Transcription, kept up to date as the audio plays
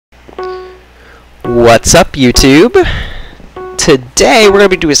What's up, YouTube? Today we're going to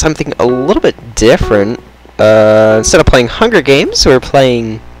be doing something a little bit different. Instead of playing Hunger Games, we're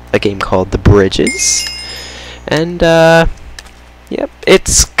playing a game called The Bridges. And, yep,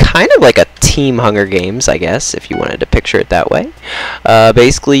 it's kind of like a team Hunger Games, I guess, if you wanted to picture it that way.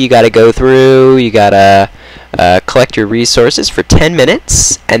 Basically, you got to go through, you got to collect your resources for 10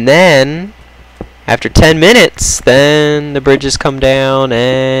 minutes, and then after 10 minutes, then the bridges come down,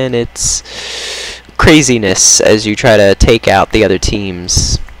 and it's craziness as you try to take out the other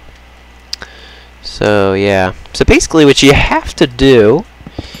teams. So, yeah. So basically what you have to do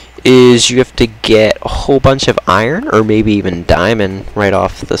is you have to get a whole bunch of iron, or maybe even diamond, right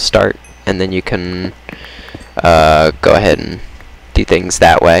off the start, and then you can go ahead and do things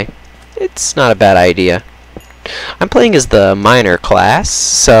that way. It's not a bad idea. I'm playing as the miner class,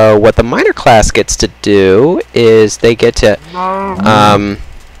 so what the miner class gets to do is they get to, I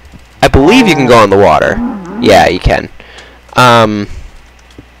believe you can go in the water. Yeah, you can.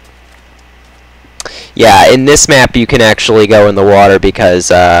 Yeah, in this map you can actually go in the water because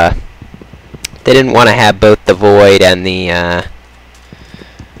they didn't want to have both the void and the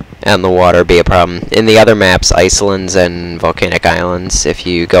water be a problem. In the other maps, Icelands and Volcanic Islands, if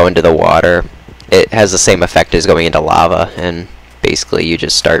you go into the water, it has the same effect as going into lava, and basically you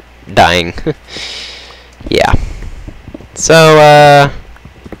just start dying. Yeah. So,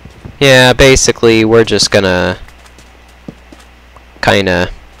 yeah, basically we're just gonna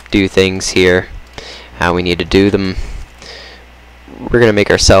kinda do things here how we need to do them. We're gonna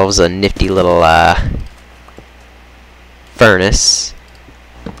make ourselves a nifty little furnace,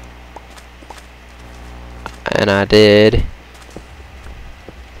 and I did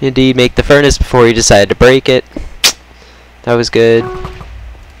indeed make the furnace before you decided to break it. That was good.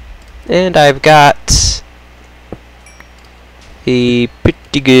 And I've got a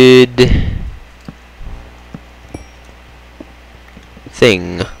pretty good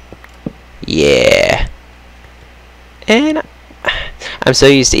thing. Yeah. And I'm so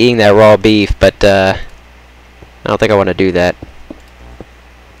used to eating that raw beef, but I don't think I want to do that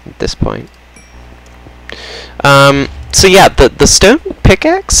at this point. So yeah, the stone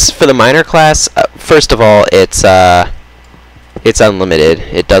pickaxe for the miner class, first of all, it's unlimited.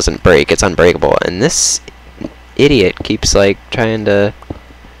 It doesn't break. It's unbreakable. And this idiot keeps like trying to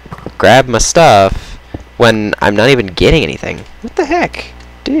grab my stuff when I'm not even getting anything. What the heck,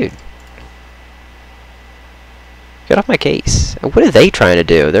 dude? Get off my case. What are they trying to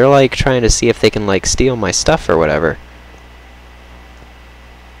do? They're like trying to see if they can like steal my stuff or whatever.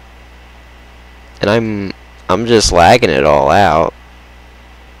 And I'm just lagging it all out.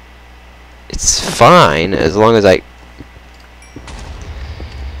 It's fine as long as I...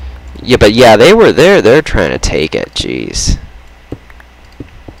 Yeah, but yeah, they're trying to take it. Jeez.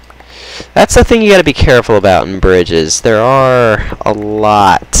 That's the thing you gotta be careful about in bridges. There are a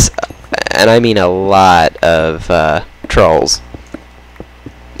lot, and I mean a lot, of trolls.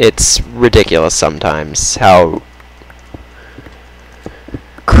 It's ridiculous sometimes how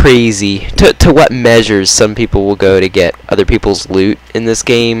crazy, to what measures some people will go to get other people's loot in this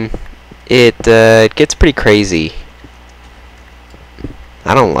game. It gets pretty crazy.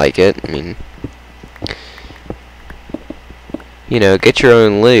 I don't like it. I mean, you know, get your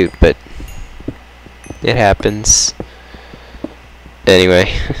own loot, but it happens.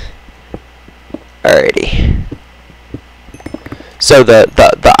 Anyway. Alrighty. So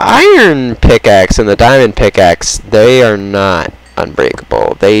the iron pickaxe and the diamond pickaxe, they are not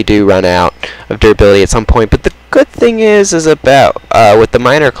unbreakable. They do run out of durability at some point, but the good thing is about with the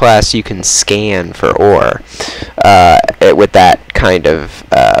miner class you can scan for ore with that kind of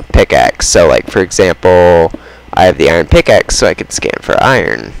pickaxe. So like for example, I have the iron pickaxe, so I could scan for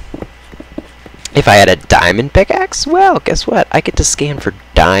iron. If I had a diamond pickaxe, well, guess what? I get to scan for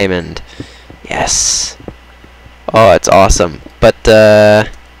diamond. Yes. Oh, it's awesome. But I'm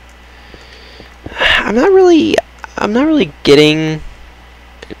not really getting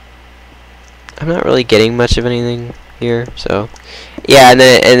much of anything here. So yeah, and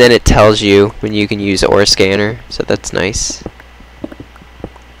then it tells you when you can use ore scanner, so that's nice.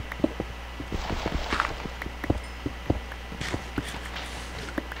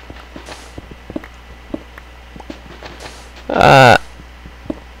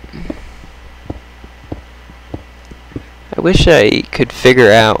 I wish I could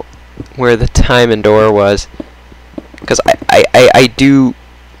figure out where the diamond ore was, because I do...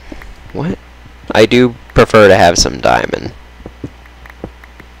 What? I do prefer to have some diamond.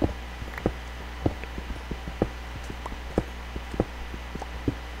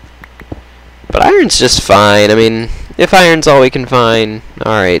 But iron's just fine. I mean, If iron's all we can find,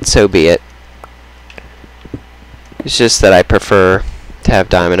 alright, so be it. It's just that I prefer to have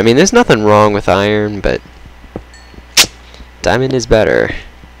diamond. I mean, there's nothing wrong with iron, but diamond is better.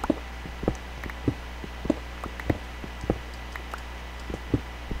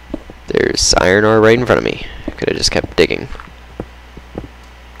 There's iron ore right in front of me. I could have just kept digging.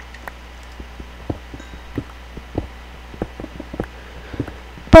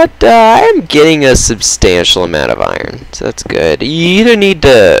 But I am getting a substantial amount of iron, so that's good. You either need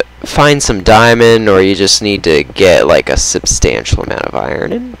to find some diamond, or you just need to get like a substantial amount of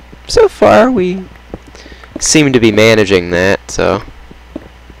iron. And so far, we seem to be managing that. So,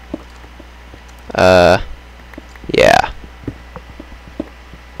 yeah.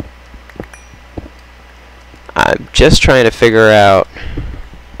 I'm just trying to figure out.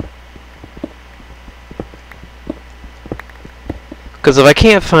 Because if I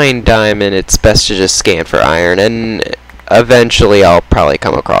can't find diamond, it's best to just scan for iron, and eventually I'll probably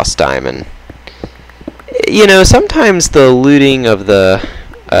come across diamond. You know, sometimes the looting of the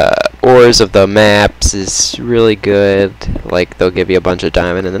ores of the maps is really good. Like, they'll give you a bunch of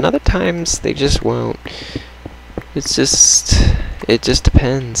diamond, and then other times they just won't. It just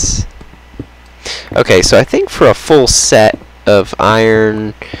depends. Okay, so I think for a full set of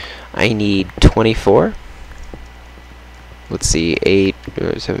iron, I need 24. Let's see, 8,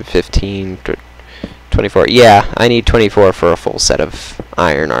 7, 15, 24. Yeah, I need 24 for a full set of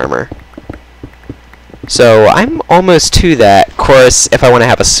iron armor. So I'm almost to that. Of course, if I want to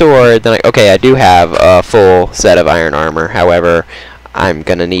have a sword, then okay, I do have a full set of iron armor. However, I'm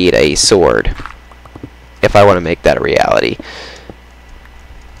gonna need a sword if I want to make that a reality.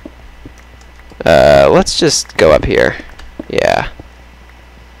 Let's just go up here. Yeah.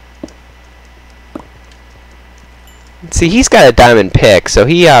 See, he's got a diamond pick, so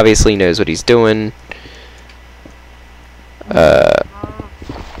he obviously knows what he's doing.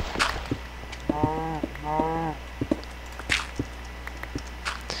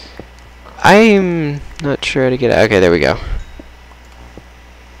 I'm not sure how to get out. Okay, there we go.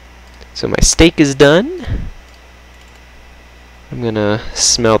 So my steak is done. I'm gonna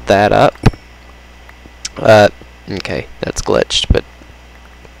smelt that up. Okay, that's glitched, but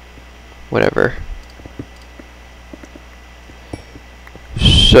whatever.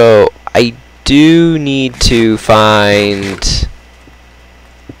 So I do need to find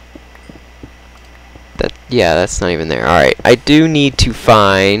that. Yeah, that's not even there. Alright, I do need to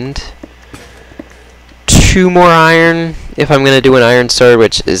find 2 more iron if I'm gonna do an iron sword,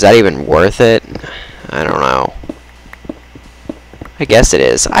 which is that even worth it? I don't know. I guess it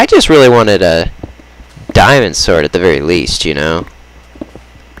is. I just really wanted a diamond sword at the very least, you know.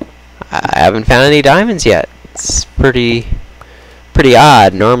 I haven't found any diamonds yet. It's pretty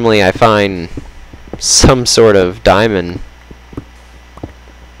odd. Normally I find some sort of diamond.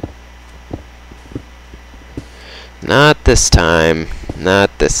 Not this time. Not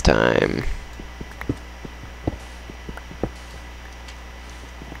this time.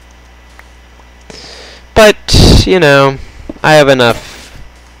 But, you know, I have enough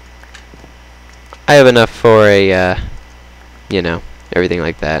for a, you know, everything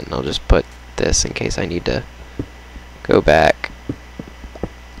like that, and I'll just put this in case I need to go back.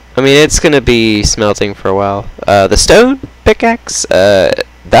 I mean, it's gonna be smelting for a while. The stone pickaxe, that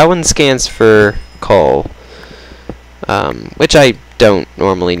one scans for coal, which I don't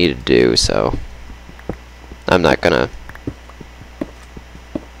normally need to do, so I'm not gonna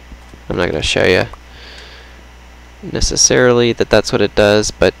show you necessarily that that's what it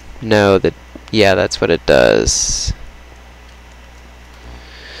does, but know that, yeah, that's what it does.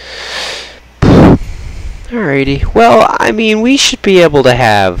 Alrighty, well, I mean, we should be able to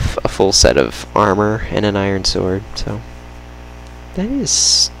have a full set of armor and an iron sword, so that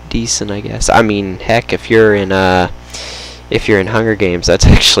is decent, I guess. I mean, heck, if you're in Hunger Games, that's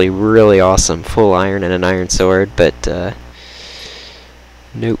actually really awesome. Full iron and an iron sword, but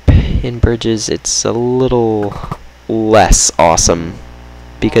nope. In Bridges, it's a little less awesome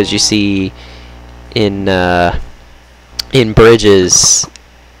because you see, in Bridges,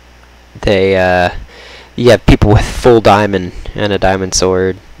 they you have people with full diamond and a diamond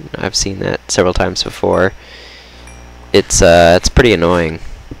sword. I've seen that several times before. It's pretty annoying.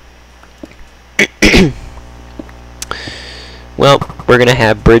 Well, we're gonna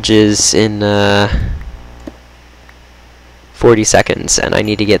have Bridges in 40 seconds, and I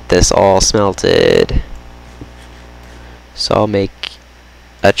need to get this all smelted. So I'll make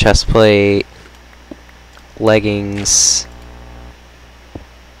a chest plate, leggings,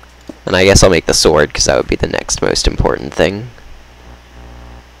 and I guess I'll make the sword, because that would be the next most important thing.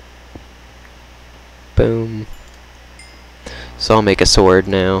 Boom. So I'll make a sword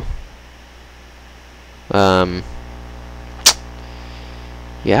now. Yeah,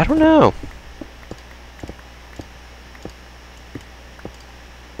 I don't know.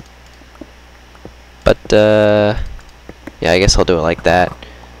 But, yeah, I guess I'll do it like that.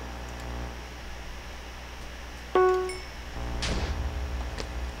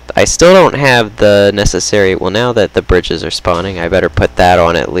 I still don't have the necessary... Well, now that the bridges are spawning, I better put that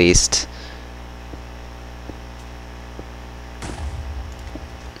on at least.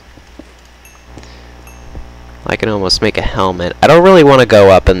 I can almost make a helmet. I don't really want to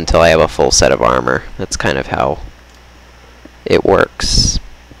go up until I have a full set of armor. That's kind of how it works.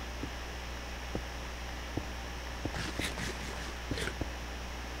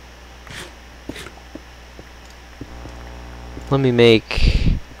 Let me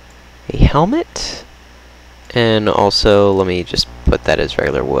make a helmet, and also let me just put that as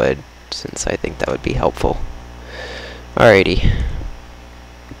regular wood, since I think that would be helpful. Alrighty.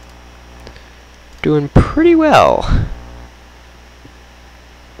 Doing pretty well.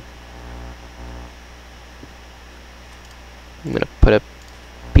 I'm gonna put a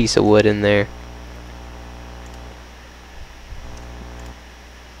piece of wood in there.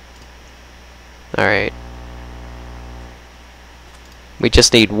 Alright. We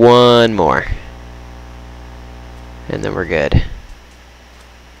just need one more. And then we're good.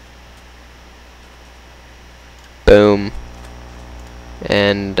 Boom.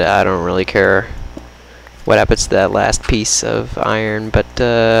 And I don't really care what happens to that last piece of iron, but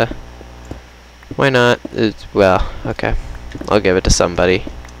why not? Well, okay. I'll give it to somebody.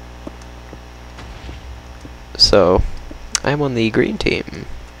 So, I'm on the green team.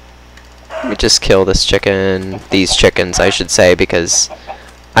 Let me just kill this chicken, these chickens I should say, because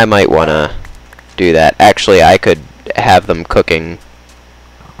I might want to do that. Actually, I could have them cooking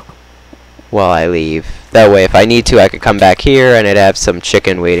while I leave. That way, if I need to, I could come back here and I'd have some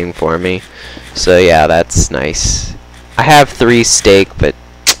chicken waiting for me. So yeah, that's nice. I have 3 steak, but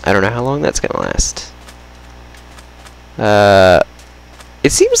I don't know how long that's gonna last.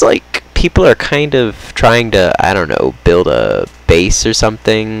 It seems like people are kind of trying to, I don't know, build a base or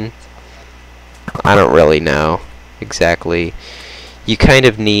something. I don't really know exactly. You kind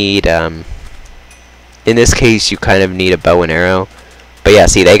of need, in this case, you kind of need a bow and arrow. But yeah,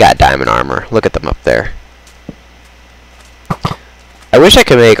 see, they got diamond armor. Look at them up there. I wish I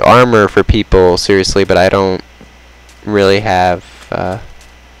could make armor for people, seriously, but I don't really have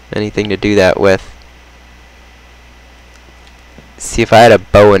anything to do that with. See, if I had a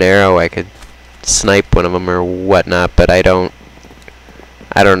bow and arrow, I could snipe one of them or whatnot, but I don't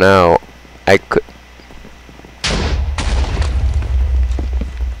know. I could...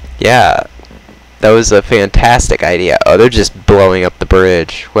 Yeah, that was a fantastic idea. Oh, they're just blowing up the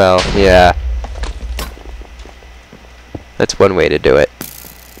bridge. Well, yeah. That's one way to do it.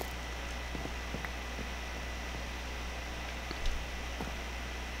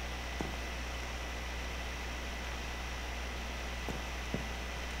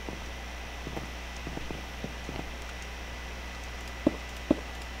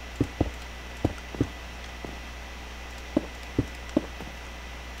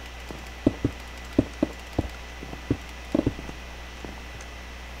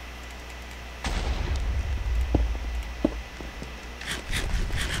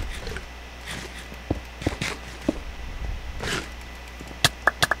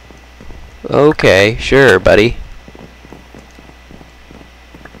 Okay, sure, buddy.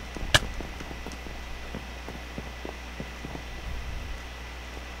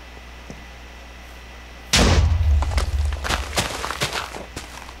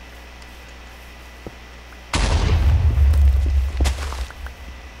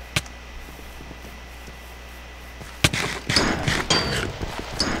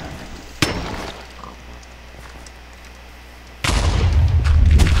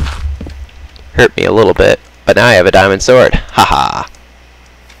 Hurt me a little bit, but now I have a diamond sword. Haha.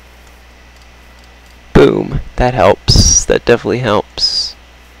 Boom. That helps. That definitely helps.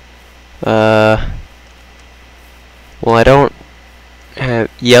 Well, I don't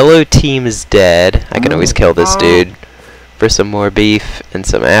have... Yellow team is dead. I can always kill this dude for some more beef and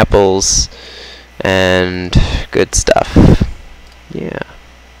some apples and good stuff. Yeah.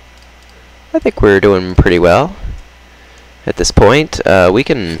 I think we're doing pretty well at this point. We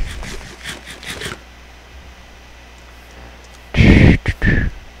can...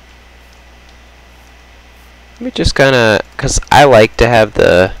 Let me just kind of, because I like to have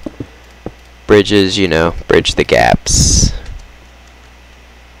the bridges, you know, bridge the gaps.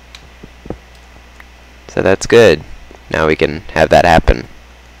 So that's good. Now we can have that happen.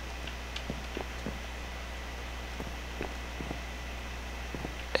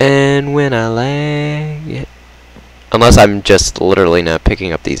 And when I lag... Unless I'm just literally not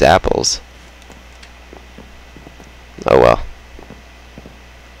picking up these apples. Oh well.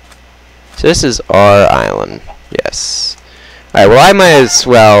 So this is our island. Yes. Alright, well I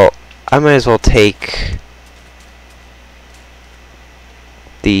might as well take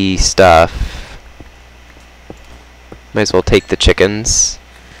the stuff. Might as well take the chickens.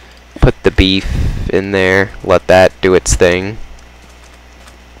 Put the beef in there. Let that do its thing.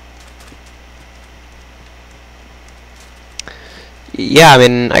 Yeah, I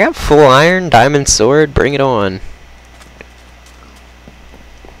mean, I got full iron, diamond sword, bring it on.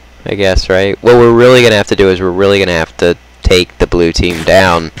 I guess, right? What we're really gonna have to do is we're really gonna have to take the blue team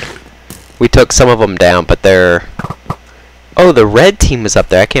down. We took some of them down, but they're... Oh, the red team was up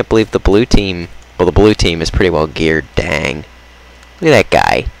there. I can't believe the blue team... Well, the blue team is pretty well geared. Dang. Look at that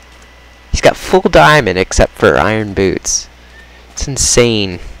guy. He's got full diamond except for iron boots. It's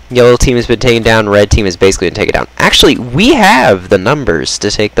insane. Yellow team has been taken down. Red team has basically been taken down. Actually, we have the numbers to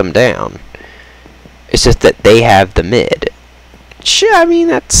take them down. It's just that they have the mid. Sure, I mean,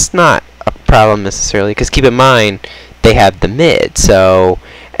 that's not a problem necessarily, because keep in mind, they have the mid. So,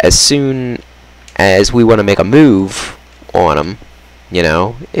 as soon as we want to make a move on them, you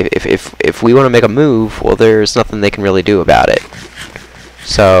know, if we want to make a move, well, there's nothing they can really do about it.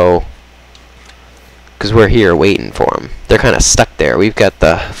 So... because we're here waiting for them. They're kind of stuck there. We've got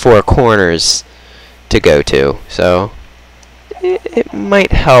the 4 corners to go to, so it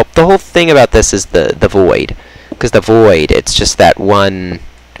might help. The whole thing about this is the void, because the void, it's just that one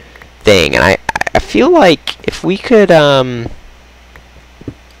thing, and I feel like if we could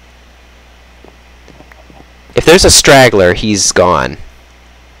if there's a straggler, he's gone.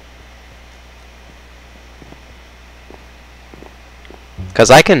 Because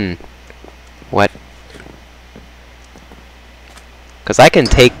I can... What? Because I can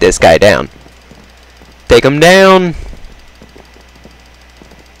take this guy down. Take him down!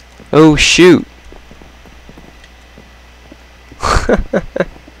 Oh, shoot.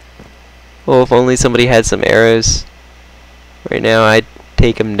 Well, if only somebody had some arrows. Right now, I'd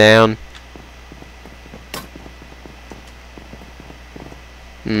take him down.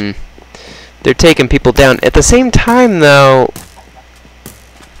 They're taking people down. At the same time, though...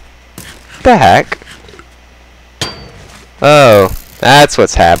 What the heck? Oh, that's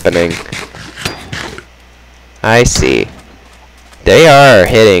what's happening. I see. They are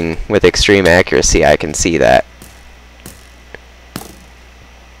hitting with extreme accuracy, I can see that.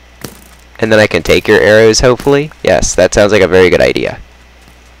 And then I can take your arrows, hopefully? Yes, that sounds like a very good idea.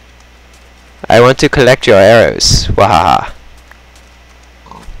 I want to collect your arrows. Wahaha.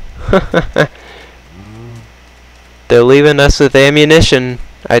 They're leaving us with ammunition,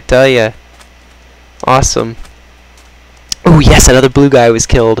 I tell ya. Awesome. Oh yes, another blue guy was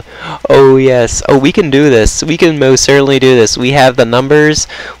killed. Oh yes. Oh, we can do this. We can most certainly do this. We have the numbers.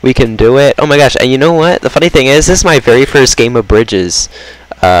 We can do it. Oh my gosh, and you know what? The funny thing is, this is my very first game of Bridges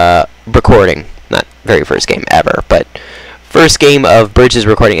recording. Not very first game ever, but first game of Bridges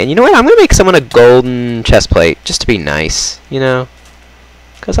recording. And you know what? I'm going to make someone a golden chest plate, just to be nice, you know?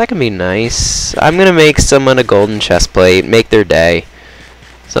 Because I can be nice. I'm going to make someone a golden chest plate, make their day.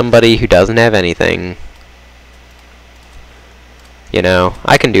 Somebody who doesn't have anything. You know,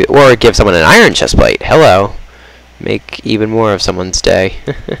 I can do it. Or give someone an iron chest plate. Hello. Make even more of someone's day.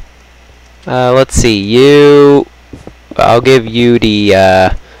 Let's see. You... I'll give you the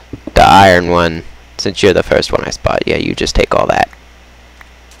iron one. Since you're the first one I spot. Yeah, you just take all that.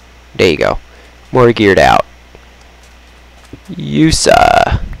 There you go. More geared out. You,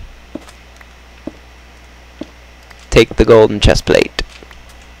 sir. Take the golden chest plate.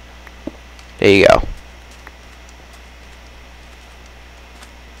 There you go.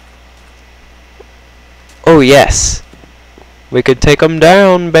 Oh yes, we could take them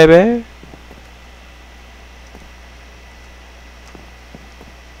down, baby.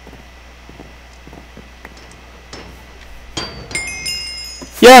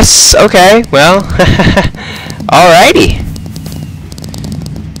 Yes, okay, well, alrighty.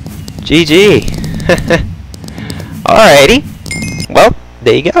 GG. Alrighty. Well,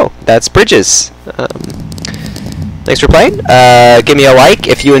 there you go. That's Bridges. Thanks for playing. Give me a like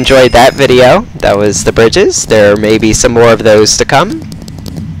if you enjoyed that video. That was the Bridges. There may be some more of those to come.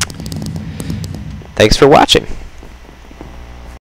 Thanks for watching.